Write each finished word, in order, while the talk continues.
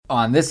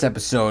On this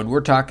episode,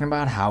 we're talking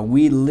about how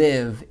we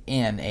live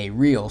in a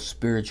real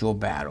spiritual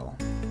battle.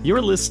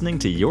 You're listening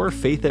to Your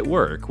Faith at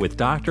Work with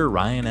Dr.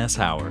 Ryan S.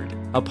 Howard,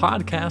 a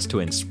podcast to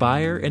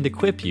inspire and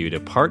equip you to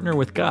partner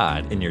with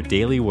God in your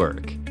daily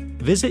work.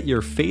 Visit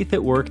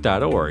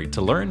yourfaithatwork.org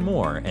to learn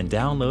more and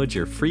download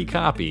your free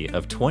copy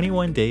of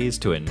 21 Days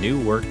to a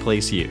New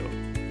Workplace You.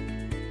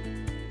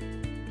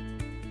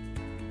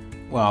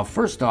 Well,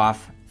 first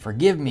off,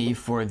 forgive me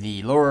for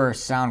the lower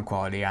sound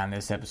quality on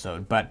this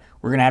episode, but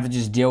we're going to have to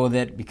just deal with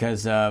it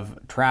because of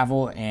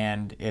travel,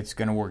 and it's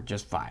going to work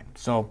just fine.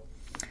 So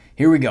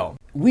here we go.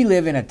 We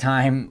live in a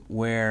time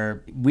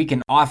where we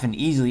can often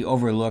easily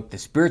overlook the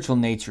spiritual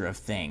nature of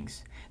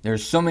things.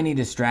 There's so many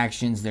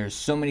distractions, there's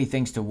so many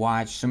things to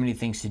watch, so many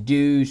things to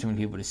do, so many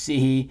people to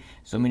see,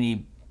 so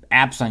many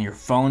apps on your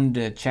phone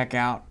to check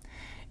out.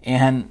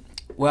 And,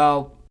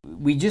 well,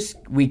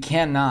 we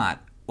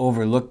cannot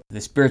overlook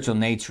the spiritual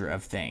nature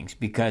of things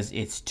because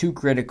it's too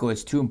critical,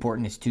 it's too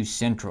important, it's too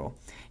central.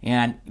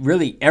 And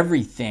really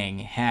everything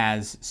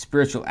has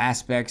spiritual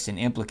aspects and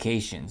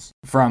implications,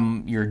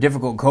 from your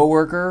difficult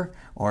coworker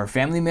or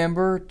family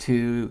member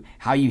to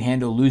how you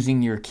handle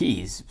losing your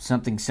keys,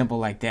 something simple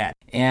like that.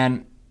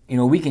 And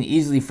we can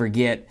easily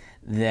forget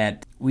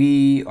that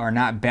we are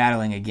not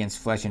battling against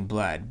flesh and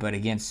blood, but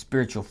against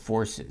spiritual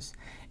forces.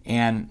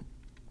 And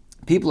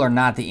people are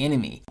not the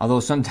enemy, although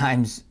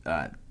sometimes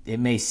it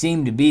may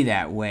seem to be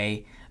that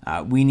way.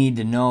 We need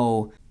to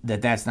know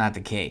that that's not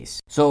the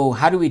case. So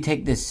how do we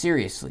take this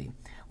seriously?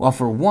 Well,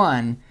 for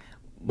one,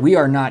 we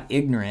are not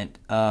ignorant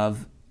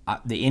of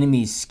the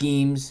enemy's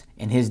schemes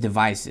and his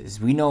devices.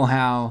 We know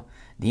how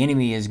the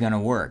enemy is going to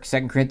work.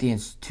 2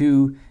 Corinthians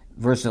 2,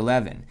 verse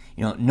 11.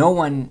 No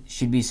one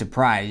should be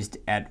surprised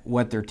at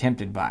what they're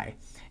tempted by.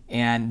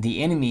 And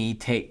the enemy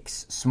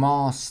takes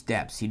small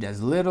steps. He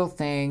does little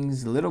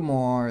things, a little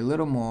more, a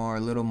little more,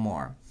 a little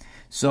more.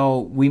 So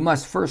we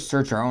must first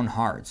search our own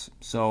hearts.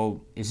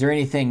 So is there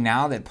anything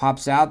now that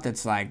pops out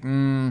that's like,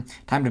 time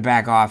to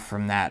back off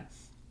from that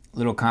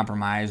little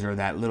compromise or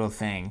that little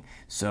thing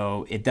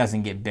so it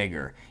doesn't get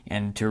bigger,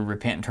 and to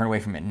repent and turn away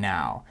from it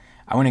now?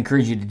 I want to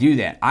encourage you to do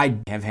that. I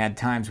have had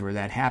times where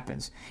that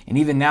happens. And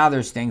even now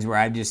there's things where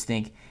I just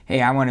think,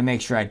 hey, I want to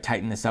make sure I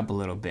tighten this up a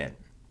little bit.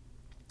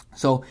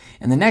 So,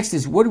 and the next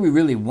is, what do we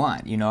really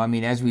want?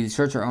 As we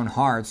search our own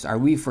hearts, are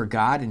we for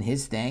God and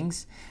His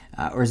things?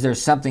 Or is there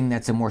something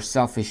that's a more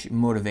selfish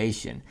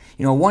motivation?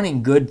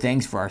 Wanting good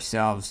things for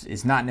ourselves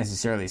is not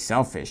necessarily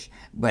selfish,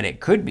 but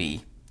it could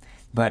be.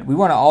 But we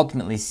want to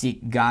ultimately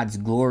seek God's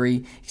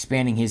glory,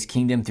 expanding His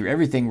kingdom through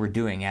everything we're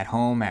doing, at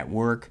home, at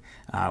work,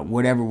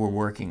 whatever we're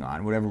working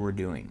on, whatever we're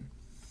doing.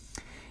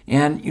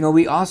 And,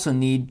 we also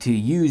need to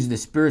use the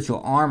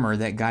spiritual armor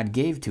that God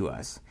gave to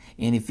us.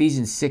 In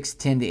Ephesians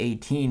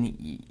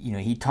 6:10-18,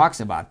 he talks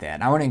about that.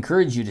 And I want to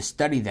encourage you to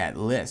study that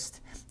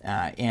list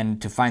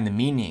and to find the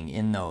meaning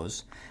in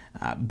those.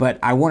 But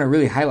I want to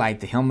really highlight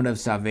the helmet of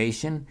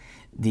salvation,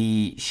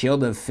 the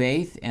shield of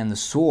faith, and the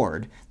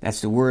sword. That's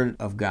the word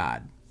of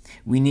God.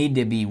 We need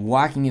to be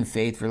walking in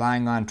faith,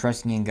 relying on,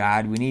 trusting in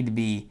God. We need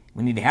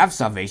to have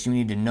salvation. We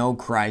need to know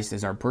Christ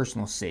as our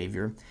personal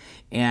Savior.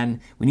 And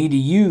we need to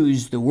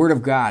use the Word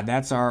of God.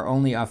 That's our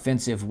only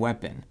offensive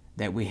weapon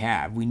that we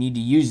have. We need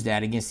to use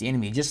that against the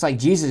enemy, just like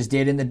Jesus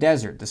did in the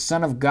desert. The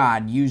Son of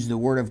God used the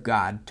Word of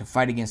God to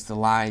fight against the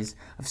lies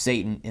of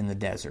Satan in the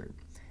desert.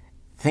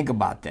 Think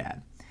about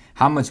that.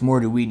 How much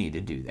more do we need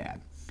to do that?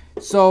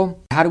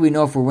 So, how do we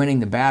know if we're winning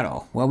the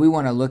battle? Well, we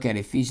want to look at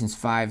Ephesians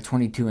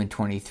 5:22 and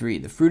 23.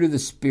 The fruit of the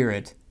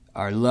Spirit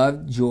are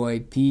love, joy,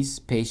 peace,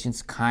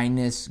 patience,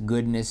 kindness,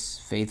 goodness,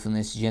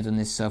 faithfulness,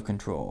 gentleness,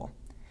 self-control.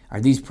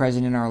 Are these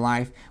present in our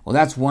life? Well,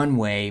 that's one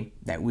way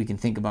that we can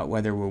think about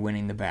whether we're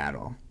winning the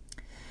battle.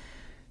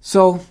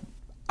 So,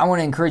 I want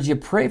to encourage you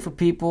to pray for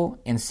people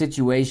in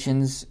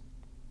situations.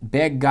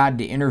 Beg God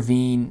to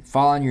intervene.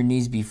 Fall on your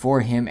knees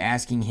before Him,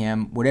 asking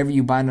Him, whatever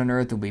you bind on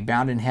earth will be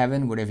bound in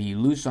heaven. Whatever you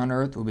loose on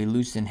earth will be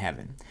loosed in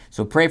heaven.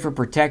 So pray for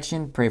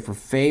protection, pray for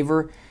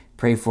favor,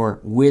 pray for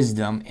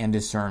wisdom and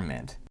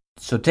discernment.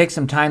 So take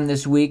some time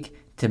this week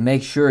to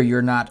make sure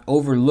you're not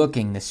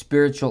overlooking the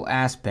spiritual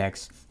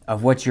aspects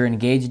of what you're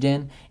engaged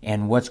in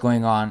and what's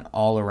going on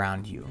all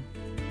around you.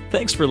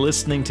 Thanks for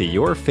listening to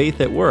Your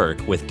Faith at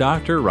Work with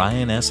Dr.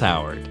 Ryan S.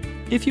 Howard.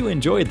 If you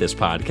enjoyed this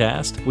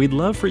podcast, we'd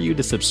love for you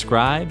to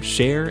subscribe,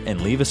 share, and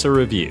leave us a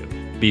review.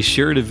 Be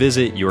sure to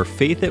visit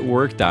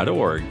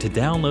yourfaithatwork.org to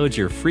download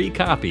your free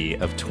copy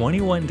of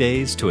 21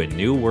 Days to a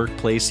New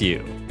Workplace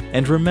You.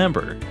 And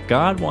remember,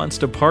 God wants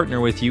to partner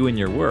with you in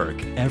your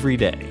work every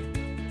day.